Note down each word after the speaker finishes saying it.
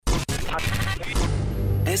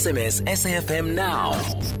SMS SAFM now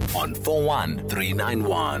on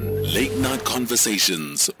 41391. Late Night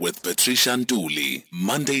Conversations with Patricia Nduli,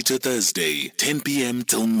 Monday to Thursday, 10 p.m.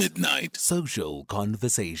 till midnight. Social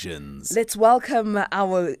Conversations. Let's welcome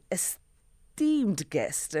our esteemed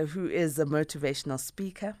guest, who is a motivational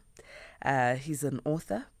speaker. He's an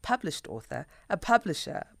author, published author, a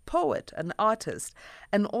publisher, poet, an artist,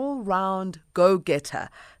 an all-round go-getter,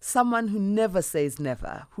 someone who never says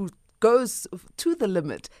never, who goes to the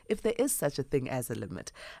limit, if there is such a thing as a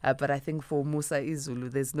limit. But I think for MUSA E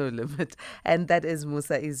ZULU, there's no limit. And that is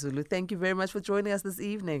MUSA E ZULU. Thank you very much for joining us this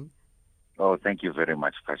evening. Oh, thank you very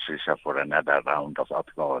much, Patricia, for another round of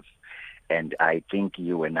applause. And I think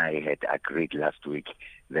you and I had agreed last week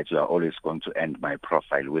that you are always going to end my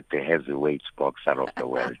profile with the heavyweight boxer of the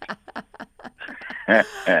world.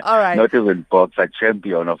 All right. Not even boxer,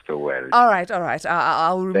 champion of the world. All right.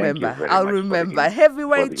 I'll remember.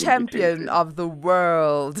 Heavyweight champion of the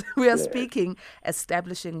world. We are speaking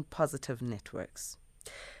establishing positive networks.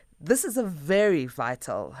 This is a very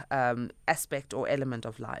vital aspect or element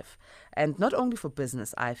of life. And not only for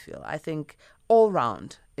business, I feel. I think all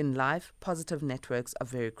round in life, positive networks are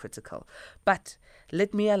very critical. But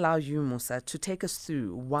let me allow you, Musa, to take us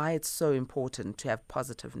through why it's so important to have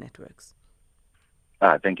positive networks.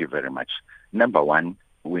 Thank you very much. Number one,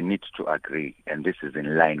 we need to agree, and this is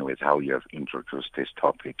in line with how you have introduced this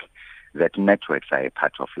topic, that networks are a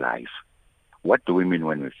part of life. What do we mean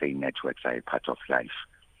when we say networks are a part of life?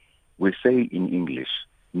 We say in English,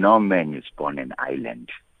 no man is born an island.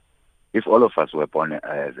 If all of us were born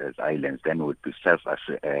as islands, then we would be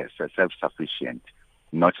self-sufficient,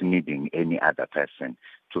 not needing any other person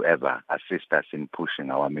to ever assist us in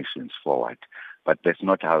pushing our missions forward. But that's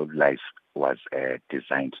not how life was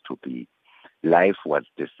designed to be. Life was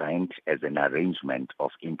designed as an arrangement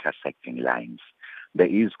of intersecting lines. There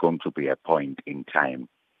is going to be a point in time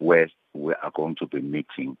where we are going to be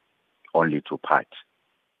meeting only to part.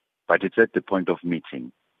 But it's at the point of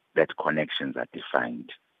meeting that connections are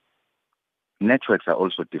defined. Networks are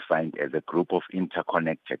also defined as a group of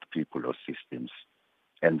interconnected people or systems.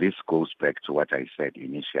 And this goes back to what I said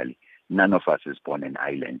initially. None of us is born an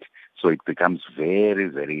island. So it becomes very,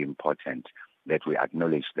 very important that we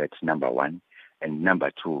acknowledge that, number one. And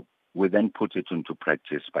number two, we then put it into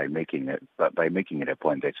practice by making it a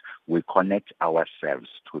point that we connect ourselves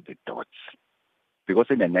to the dots.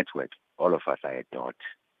 Because in a network, all of us are a dot.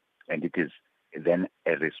 And it is then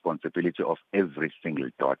a responsibility of every single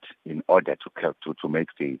dot in order to make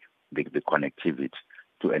the connectivity,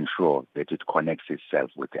 to ensure that it connects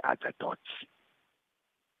itself with the other dots.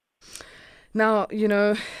 Now,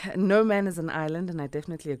 no man is an island, and I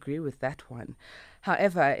definitely agree with that one.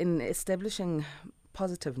 However, in establishing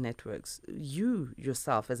positive networks, you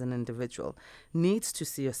yourself as an individual needs to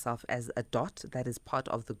see yourself as a dot that is part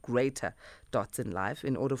of the greater dots in life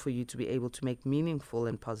in order for you to be able to make meaningful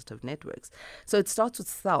and positive networks. So it starts with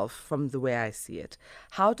self from the way I see it.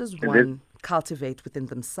 How does one cultivate within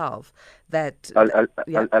themselves that...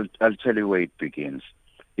 I'll tell you where it begins.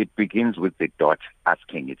 It begins with the dot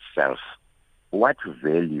asking itself, what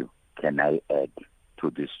value can I add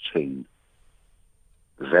to this chain?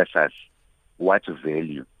 Versus, what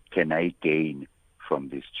value can I gain from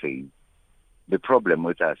this chain? The problem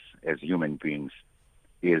with us as human beings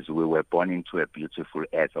is we were born into a beautiful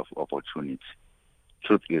earth of opportunity.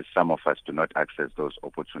 Truth is, some of us do not access those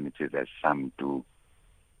opportunities as some do.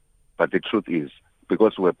 But the truth is,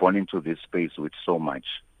 because we're born into this space with so much,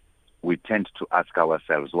 we tend to ask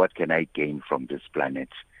ourselves, what can I gain from this planet?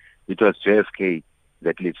 It was JFK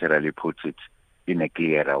that literally put it in a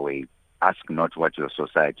clearer way. Ask not what your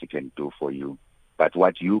society can do for you, but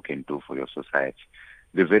what you can do for your society.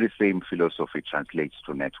 The very same philosophy translates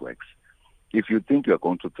to networks. If you think you're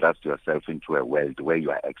going to thrust yourself into a world where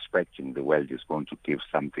you are expecting the world is going to give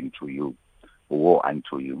something to you, woe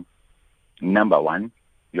unto you, number one,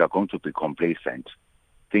 you are going to be complacent,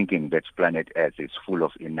 thinking that planet Earth is full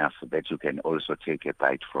of enough that you can also take a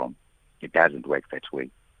bite from. It doesn't work that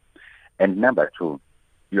way. And number two,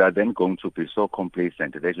 you are then going to be so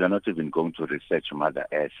complacent that you are not even going to research Mother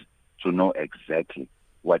Earth to know exactly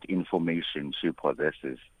what information she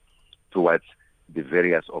possesses towards the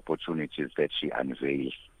various opportunities that she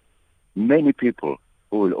unveils. Many people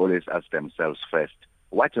who will always ask themselves first,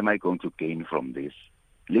 what am I going to gain from this?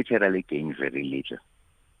 Literally gain very little.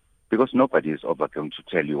 Because nobody is ever going to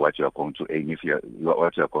tell you what you are going to aim,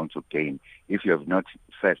 what you are going to gain, if you have not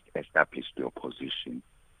first established your position.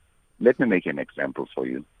 Let me make an example for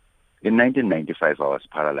you. In 1995, I was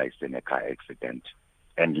paralyzed in a car accident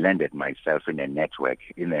and landed myself in a network,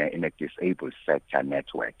 in a disabled sector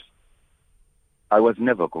network. I was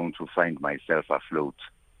never going to find myself afloat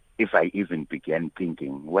if I even began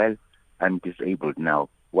thinking, well, I'm disabled now.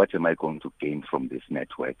 What am I going to gain from this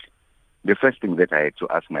network? The first thing that I had to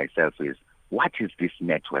ask myself is, what is this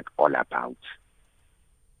network all about?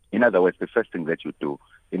 In other words, the first thing that you do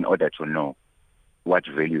in order to know what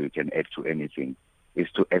value you can add to anything is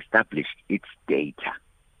to establish its data,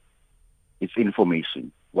 its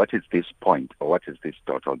information. What is this point, or what is this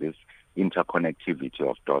dot, or this interconnectivity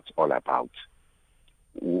of dots all about?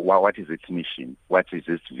 What is its mission? What is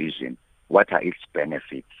its vision? What are its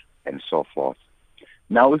benefits? And so forth.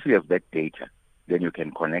 Now, if you have that data, then you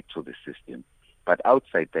can connect to the system. But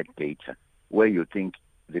outside that data, where you think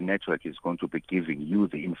the network is going to be giving you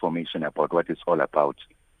the information about what it's all about,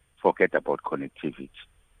 forget about connectivity.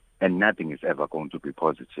 And nothing is ever going to be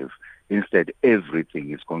positive. Instead,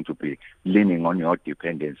 everything is going to be leaning on your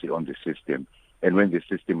dependency on the system. And when the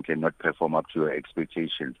system cannot perform up to your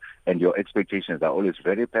expectations, and your expectations are always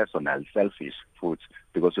very personal, selfish,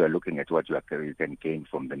 because you are looking at what you can gain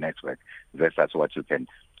from the network versus what you can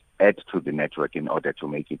add to the network in order to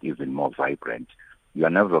make it even more vibrant. You are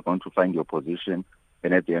never going to find your position,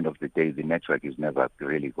 and at the end of the day, the network is never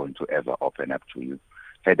really going to ever open up to you.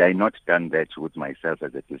 Had I not done that with myself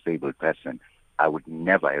as a disabled person, I would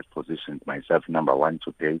never have positioned myself, number one,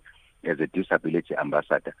 today as a disability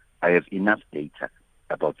ambassador. I have enough data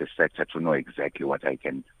about the sector to know exactly what I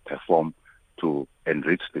can perform to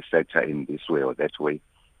enrich the sector in this way or that way,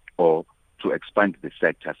 or to expand the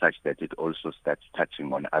sector such that it also starts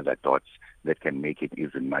touching on other dots that can make it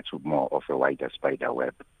even much more of a wider spider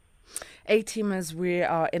web. A-teamers, we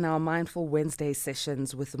are in our Mindful Wednesday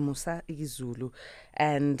sessions with MUSA E, ZULU,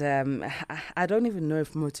 and I don't even know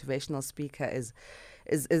if motivational speaker is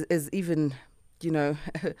even,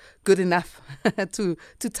 good enough to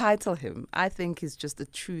title him. I think he's just a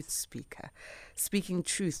truth speaker, speaking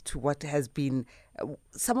truth to what has been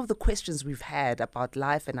some of the questions we've had about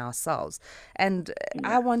life and ourselves. And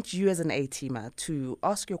I want you as an A-teamer to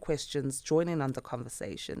ask your questions, join in on the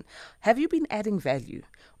conversation. Have you been adding value,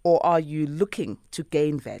 or are you looking to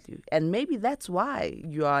gain value? And maybe that's why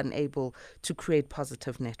you are unable to create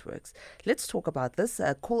positive networks. Let's talk about this.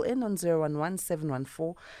 Call in on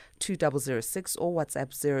 011-714-2006 or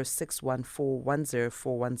WhatsApp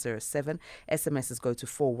 0614-104-107. SMSs go to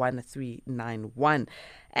 41391.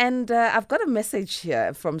 And I've got a message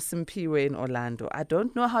here from Simpiwe in Orlando. I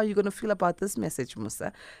don't know how you're going to feel about this message,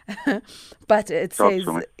 Musa. But it says,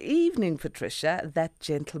 "Evening, Patricia. That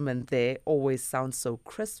gentleman there always sounds so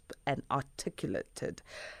crisp and articulated.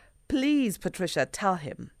 Please, Patricia, tell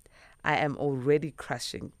him I am already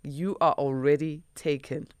crushing. You are already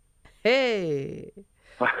taken. Hey."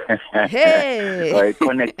 Hey. Right,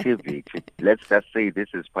 connectivity. Let's just say this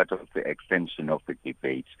is part of the extension of the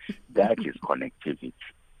debate. That is connectivity.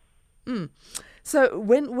 So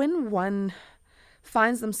when one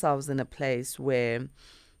finds themselves in a place where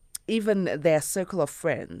even their circle of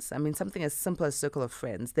friends, I mean, something as simple as circle of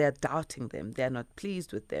friends, they're doubting them, they're not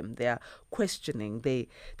pleased with them, they're questioning, they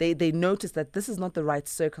notice that this is not the right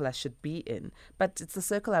circle I should be in, but it's the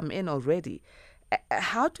circle I'm in already.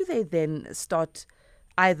 How do they then start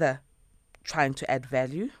either trying to add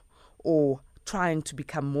value or trying to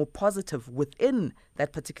become more positive within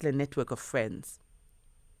that particular network of friends?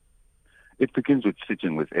 It begins with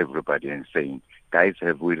sitting with everybody and saying, guys,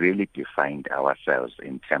 have we really defined ourselves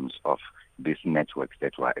in terms of this network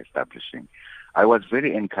that we're establishing? I was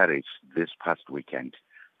very encouraged this past weekend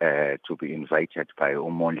to be invited by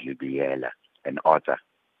Umondli Biyela, an author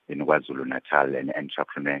in KwaZulu-Natal, an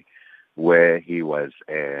entrepreneur, where he was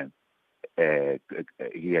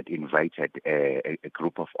he had invited a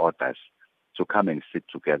group of authors to come and sit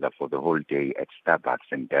together for the whole day at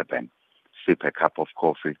Starbucks in Durban, sip a cup of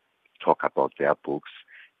coffee, talk about their books,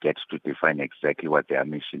 get to define exactly what their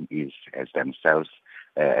mission is as themselves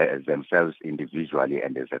individually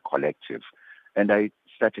and as a collective. And I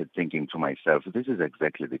started thinking to myself, this is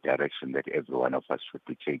exactly the direction that every one of us should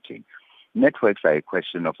be taking. Networks are a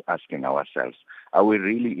question of asking ourselves, are we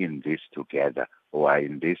really in this together, or are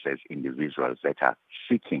in this as individuals that are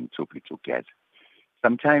seeking to be together?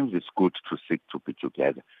 Sometimes it's good to seek to be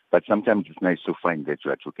together, but sometimes it's nice to find that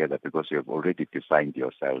you are together because you have already defined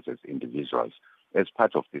yourselves as individuals, as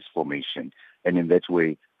part of this formation, and in that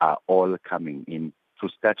way are all coming in to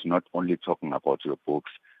start not only talking about your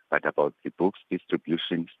books, but about the books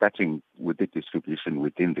distribution, starting with the distribution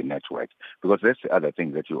within the network. Because that's the other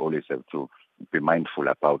thing that you always have to be mindful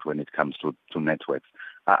about when it comes to networks.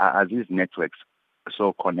 Are these networks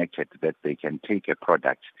so connected that they can take a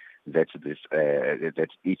product that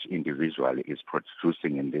each individual is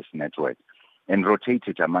producing in this network and rotate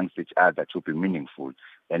it amongst each other to be meaningful,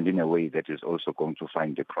 and in a way that is also going to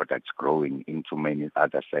find the products growing into many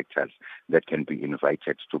other sectors that can be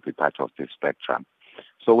invited to be part of the spectrum.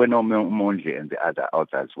 So when Omonji and the other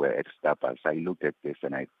authors were at Starbucks, I looked at this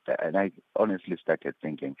and I honestly started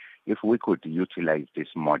thinking, if we could utilize this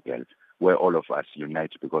model where all of us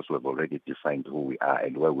unite because we've already defined who we are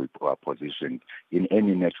and where we are positioned in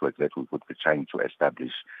any network that we could be trying to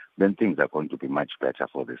establish, then things are going to be much better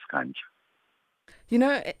for this country. You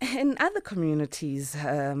know, in other communities,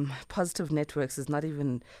 positive networks is not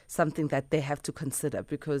even something that they have to consider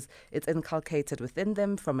because it's inculcated within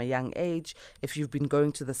them from a young age. If you've been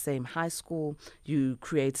going to the same high school, you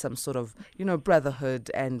create some sort of, brotherhood,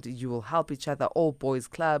 and you will help each other, all boys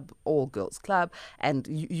club, all girls club, and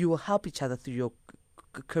you will help each other through your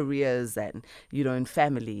careers and, in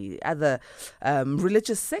family. Other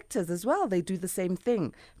religious sectors as well, they do the same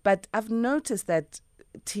thing. But I've noticed that,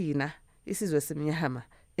 Tina,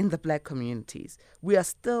 in the black communities, we are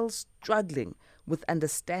still struggling with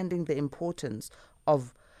understanding the importance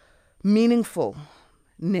of meaningful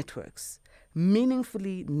networks,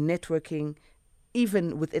 meaningfully networking,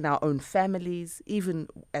 even within our own families, even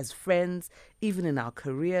as friends, even in our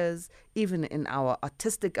careers, even in our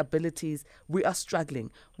artistic abilities. We are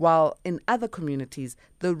struggling. While in other communities,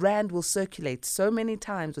 the rand will circulate so many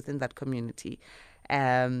times within that community.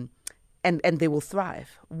 And they will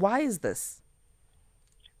thrive. Why is this?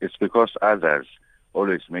 It's because others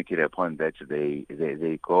always make it a point that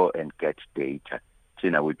they go and get data.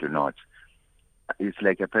 Tina, we do not. It's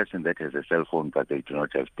like a person that has a cell phone but they do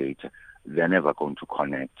not have data. They're never going to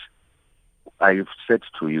connect. I've said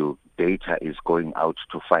to you, data is going out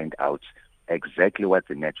to find out exactly what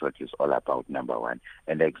the network is all about, number one,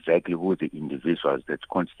 and exactly who the individuals that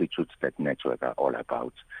constitute that network are all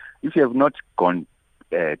about. If you have not gone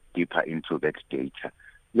deeper into that data,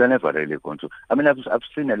 you're never really going to. I mean, I've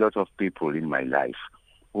seen a lot of people in my life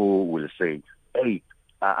who will say, "Hey,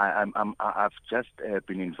 I've just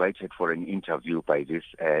been invited for an interview by this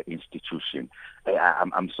institution.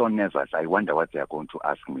 I'm so nervous. I wonder what they are going to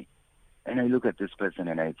ask me." And I look at this person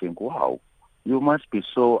and I think, wow, you must be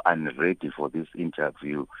so unready for this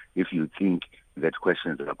interview if you think that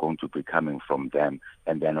questions are going to be coming from them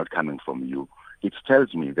and they're not coming from you. It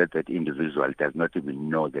tells me that that individual does not even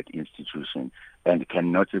know that institution and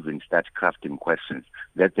cannot even start crafting questions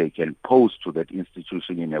that they can pose to that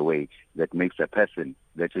institution in a way that makes a person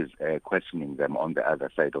that is questioning them on the other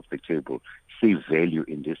side of the table see value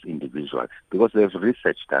in this individual, because they've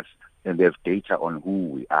researched us and they have data on who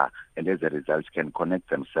we are, and as a result can connect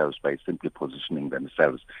themselves by simply positioning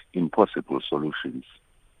themselves in possible solutions.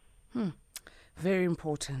 Very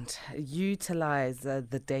important. Utilize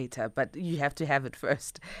the data, but you have to have it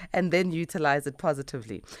first and then utilize it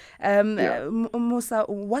positively. Musa,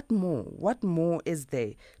 what more? What more is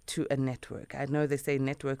there to a network? I know they say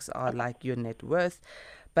networks are like your net worth,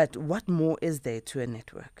 but what more is there to a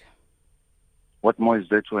network? What more is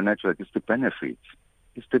there to a network? It's the benefits.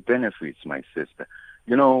 It's the benefits, my sister.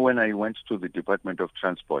 You know, when I went to the Department of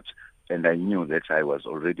Transport, and I knew that I was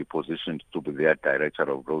already positioned to be their director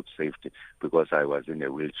of road safety because I was in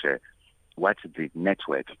a wheelchair, what the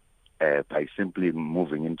network, by simply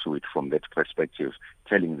moving into it from that perspective,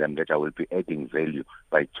 telling them that I will be adding value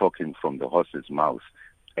by talking from the horse's mouth,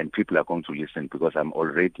 and people are going to listen because I'm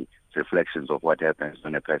already reflections of what happens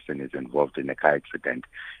when a person is involved in a car accident.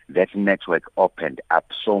 That network opened up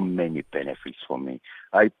so many benefits for me.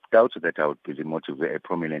 I doubt that I would be a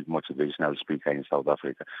prominent motivational speaker in South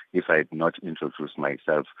Africa if I had not introduced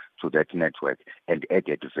myself to that network and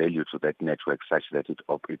added value to that network such that it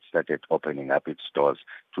started opening up its doors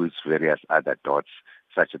to its various other dots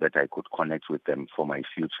such that I could connect with them for my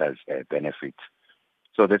future's benefit.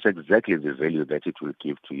 So that's exactly the value that it will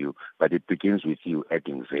give to you. But it begins with you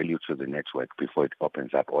adding value to the network before it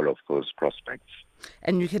opens up all of those prospects.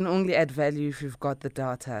 And you can only add value if you've got the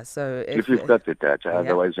data. So if you've got the data,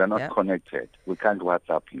 otherwise you're not connected. We can't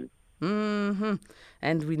WhatsApp you. Mm-hmm.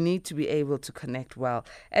 And we need to be able to connect well.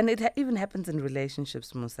 And it even happens in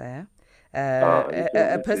relationships, Musa.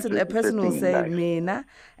 A person will say, Mina,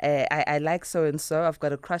 I like so and so. I've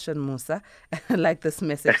got a crush on Musa. I like this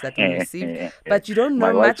message that we received, but you don't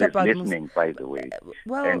know much about Musa. My wife is listening, by the way.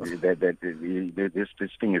 And this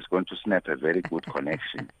thing is going to snap a very good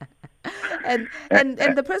connection. and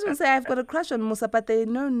the person will say, I've got a crush on Musa, but they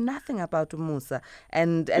know nothing about Musa.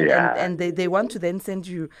 And they want to then send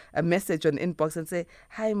you a message on inbox and say,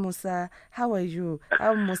 hi Musa, how are you?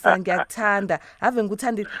 How Musa ngiyakuthanda.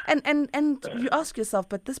 And you ask yourself,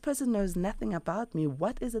 but this person knows nothing about me.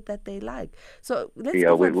 What is it that they like? So let's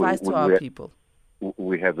give advice to our people.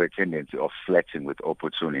 we have a tendency of flirting with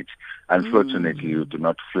opportunity. Unfortunately, you do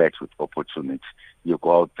not flirt with opportunity. You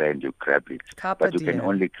go out there and you grab it. But you can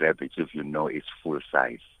only grab it if you know it's full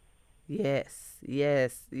size. Yes.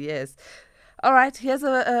 All right, here's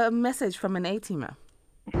a message from an A-teamer.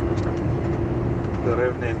 Good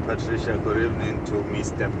evening, Patricia. Good evening to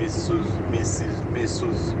Mr. Mrs.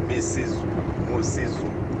 Musizu.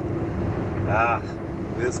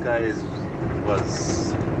 This guy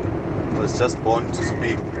was just born to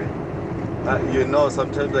speak.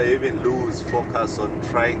 Sometimes I even lose focus on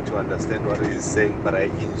trying to understand what he's saying, but I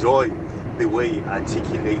enjoy the way he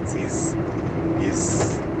articulates his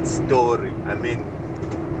story. I mean,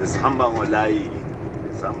 this Hambangolai,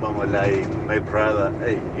 my brother,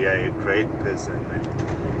 hey, you're a great person, man.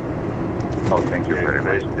 Oh, thank you very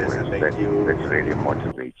much. Thank you. That really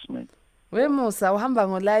motivates me. Musa uhamba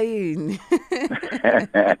ngolayini.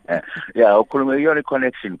 Yeah, ukhuluma yona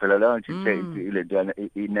connection phela la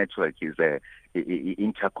ngithi network is a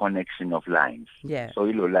interconnection of lines. Yeah. So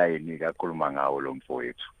ilo line kakhuluma ngawo lo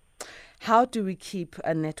mfowethu. How do we keep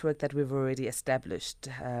a network that we've already established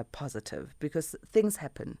positive? Because things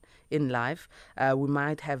happen in life. We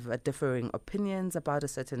might have differing opinions about a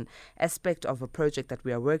certain aspect of a project that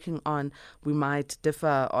we are working on. We might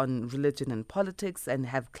differ on religion and politics and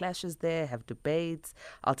have clashes there, have debates,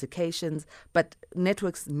 altercations. But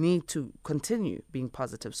networks need to continue being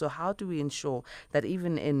positive. So how do we ensure that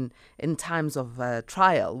even in times of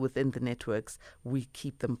trial within the networks, we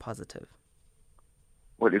keep them positive?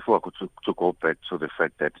 Well, if we were to go back to the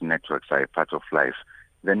fact that networks are a part of life,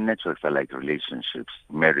 then networks are like relationships,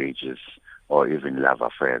 marriages, or even love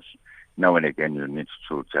affairs. Now and again, you need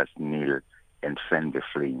to just kneel and fan the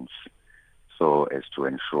flames so as to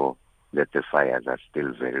ensure that the fires are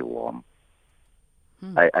still very warm.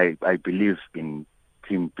 I believe in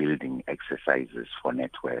team building exercises for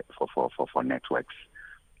networks.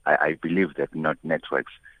 I believe that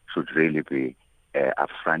networks should really be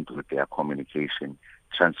upfront with their communication,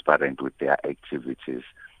 transparent with their activities,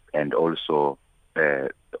 and also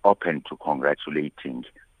open to congratulating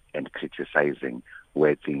and criticizing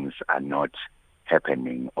where things are not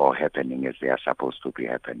happening or happening as they are supposed to be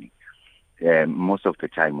happening. Most of the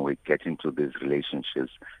time we get into these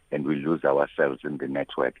relationships and we lose ourselves in the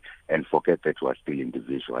network and forget that we're still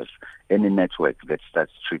individuals. Any network that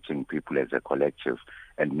starts treating people as a collective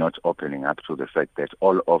and not opening up to the fact that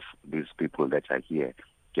all of these people that are here,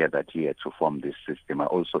 gathered here to form this system, are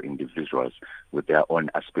also individuals with their own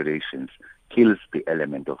aspirations, kills the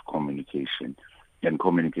element of communication. And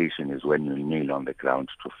communication is when you kneel on the ground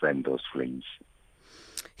to fan those flames.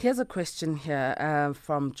 Here's a question here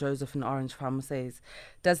from Joseph in Orange Farm. Says,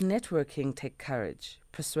 does networking take courage,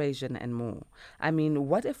 persuasion and more? I mean,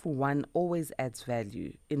 what if one always adds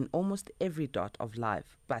value in almost every dot of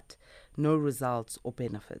life, but no results or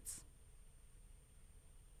benefits?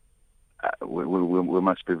 We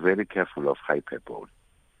must be very careful of hyperbole.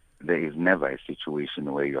 There is never a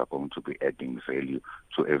situation where you are going to be adding value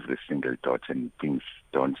to every single dot and things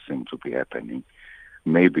don't seem to be happening.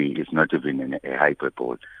 Maybe it's not even a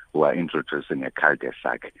hyperbole. We are introducing a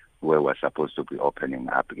cul-de-sac where we're supposed to be opening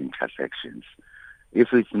up intersections.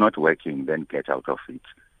 If it's not working, then get out of it,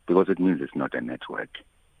 because it means it's not a network.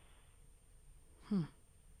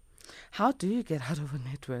 How do you get out of a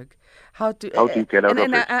network? How do you get out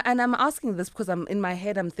of it? And I'm asking this because in my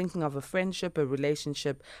head I'm thinking of a friendship, a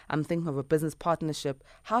relationship, I'm thinking of a business partnership.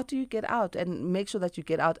 How do you get out and make sure that you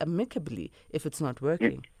get out amicably if it's not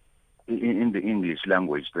working? In the English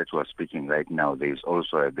language that we're speaking right now, there is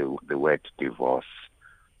also the word divorce.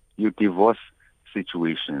 You divorce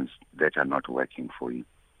situations that are not working for you.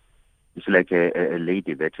 It's like a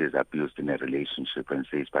lady that is abused in a relationship and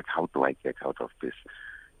says, but how do I get out of this?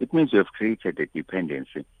 It means you have created a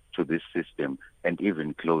dependency to this system and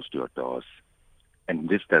even closed your doors. And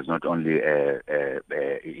this does not only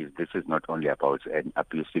this is not only about an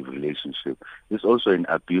abusive relationship. It's also an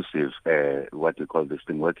abusive what we call this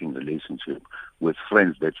thing, working relationship with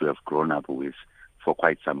friends that you have grown up with for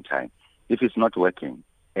quite some time. If it's not working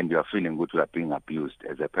and you are feeling good, you are being abused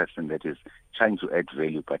as a person that is trying to add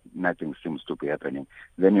value but nothing seems to be happening,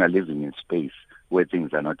 then you are living in space where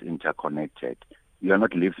things are not interconnected. You are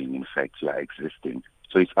not living, in fact, you are existing.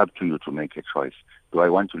 So it's up to you to make a choice. Do I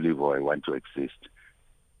want to live or I want to exist?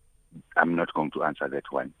 I'm not going to answer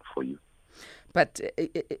that one for you. But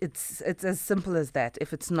it's as simple as that.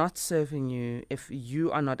 If it's not serving you, if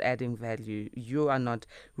you are not adding value, you are not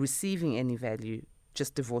receiving any value,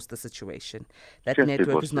 just divorce the situation. That just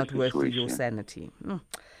network is not worth your sanity.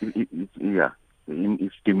 Yeah,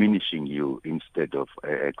 it's diminishing you instead of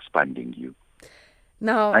expanding you.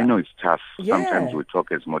 Now, I know it's tough. Yeah. Sometimes we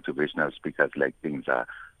talk as motivational speakers like things are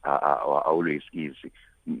always easy.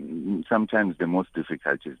 Sometimes the most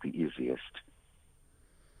difficult is the easiest.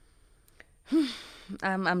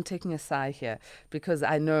 I'm taking a sigh here because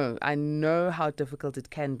I know how difficult it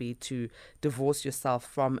can be to divorce yourself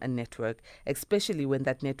from a network, especially when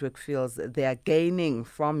that network feels they are gaining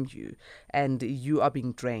from you and you are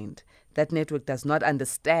being drained. That network does not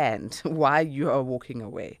understand why you are walking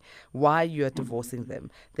away, why you are divorcing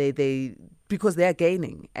them. Because they are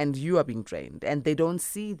gaining and you are being drained, and they don't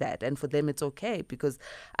see that. And for them, it's okay because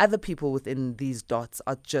other people within these dots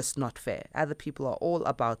are just not fair. Other people are all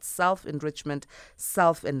about self-enrichment,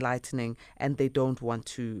 self-enlightening, and they don't want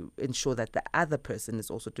to ensure that the other person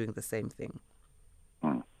is also doing the same thing.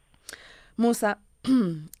 Musa,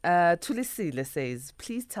 Tulisile says,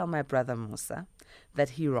 please tell my brother Musa that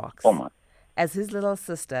he rocks. Oh, my. As his little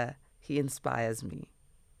sister, he inspires me.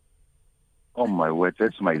 Oh, my word,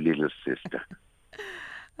 that's my little sister.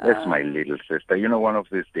 That's my little sister. You know, one of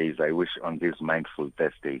these days, I wish on these Mindful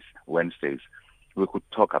Thursdays, Wednesdays, we could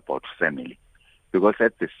talk about family. Because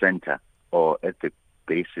at the center or at the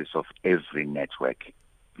basis of every network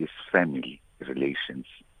is family relations.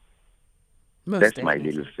 That's my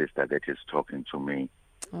little sister that is talking to me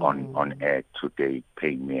on air today,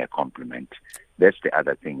 paying me a compliment. That's the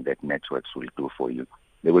other thing that networks will do for you.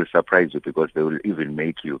 They will surprise you because they will even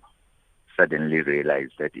make you suddenly realize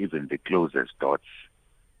that even the closest dots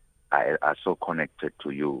are so connected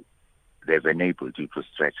to you. They've enabled you to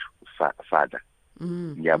stretch farther.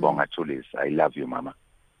 I love you, Mama.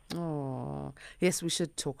 Oh, yes, we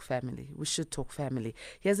should talk family. We should talk family.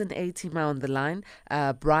 Here's an A-teamer on the line,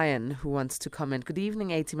 Brian, who wants to comment. Good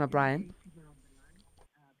evening, A-teamer Brian.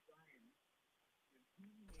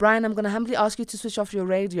 Brian, I'm going to humbly ask you to switch off your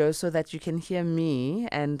radio so that you can hear me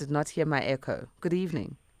and not hear my echo. Good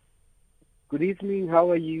evening. Good evening. How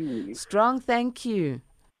are you? Strong, thank you.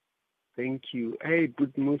 Thank you. Hey,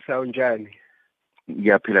 good Musa unjani?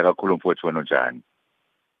 Ngiyaphila kakhulu mfowethu wena unjani?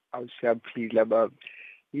 Awusiyaphila baba.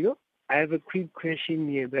 You know, I have a quick question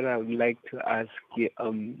here that I would like to ask you,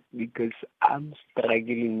 because I'm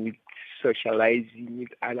struggling with socializing with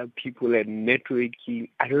other people and networking.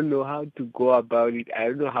 I don't know how to go about it. I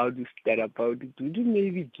don't know how to start about it. Would you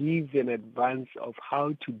maybe give an advance of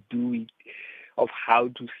how to do it, of how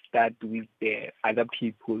to start with the other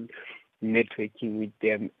people, networking with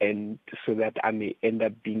them, and so that I may end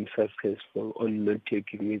up being successful on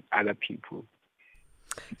networking with other people?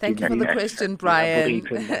 Thank you for the question, Brian.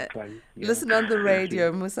 Listen on the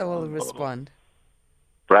radio. Musa will respond.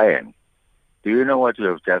 Brian, do you know what you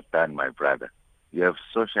have just done, my brother? You have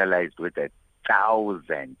socialized with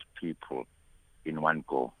 1,000 people in one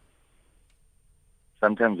go.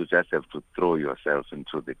 Sometimes you just have to throw yourself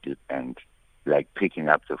into the deep end, like picking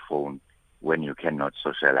up the phone when you cannot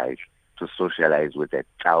socialize, to socialize with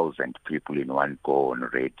 1,000 people in one go on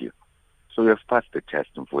radio. So you have passed the test,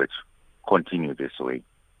 of which continue this way.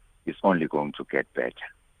 It's only going to get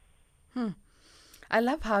better. I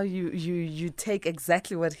love how you take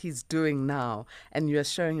exactly what he's doing now and you're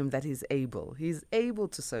showing him that he's able. He's able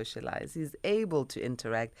to socialize. He's able to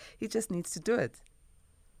interact. He just needs to do it.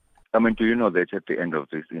 I mean, do you know that at the end of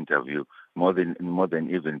this interview, more than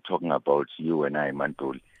even talking about you and I,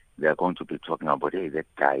 Mantuli, they are going to be talking about, hey, that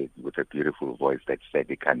guy with a beautiful voice that said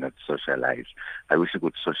he cannot socialize. I wish he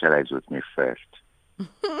could socialize with me first.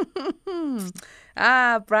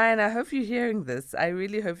 Brian, I hope you're hearing this. I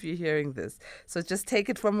really hope you're hearing this. So just take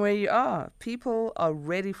it from where you are. People are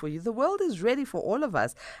ready for you. The world is ready for all of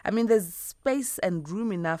us. I mean, there's space and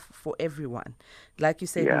room enough for everyone. Like you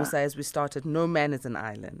said, Musa, as we started, no man is an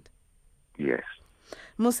island. Yes.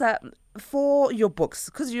 Musa, for your books,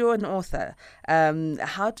 because you're an author,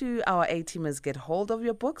 how do our A-teamers get hold of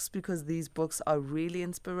your books? Because these books are really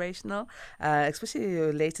inspirational, especially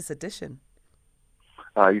your latest edition.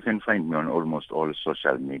 You can find me on almost all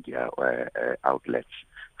social media outlets.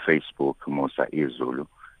 Facebook, MUSA E ZULU,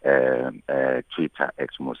 Twitter,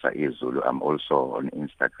 MUSA E ZULU. I'm also on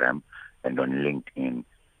Instagram and on LinkedIn.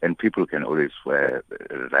 And people can always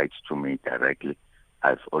write to me directly.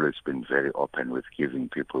 I've always been very open with giving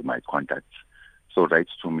people my contacts. So write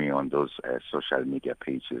to me on those social media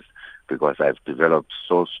pages because I've developed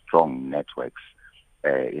so strong networks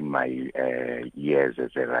in my years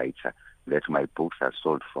as a writer that my books are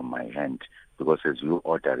sold from my hand because as you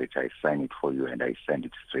order it, I sign it for you and I send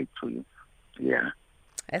it straight to you. Yeah.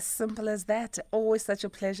 As simple as that. Always such a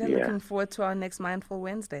pleasure. Yeah. Looking forward to our next Mindful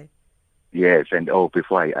Wednesday. Yes, and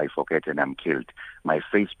before I forget and I'm killed, my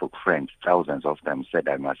Facebook friends, thousands of them, said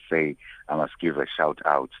I must give a shout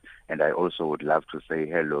out, and I also would love to say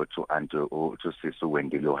hello to Sisu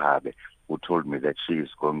Wendilo Habe, who told me that she is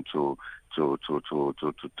going to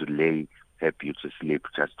lay her beauty sleep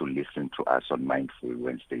just to listen to us on Mindful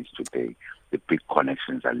Wednesdays today. The big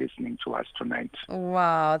connections are listening to us tonight.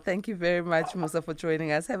 Wow, thank you very much, Musa, for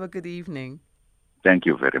joining us. Have a good evening. Thank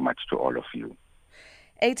you very much to all of you.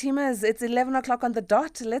 A-teamers, it's 11 o'clock on the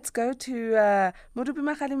dot. Let's go to Mudupi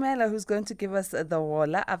Makalimela, who's going to give us the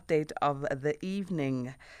Wola update of the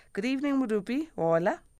evening. Good evening, Mudupi. Wola.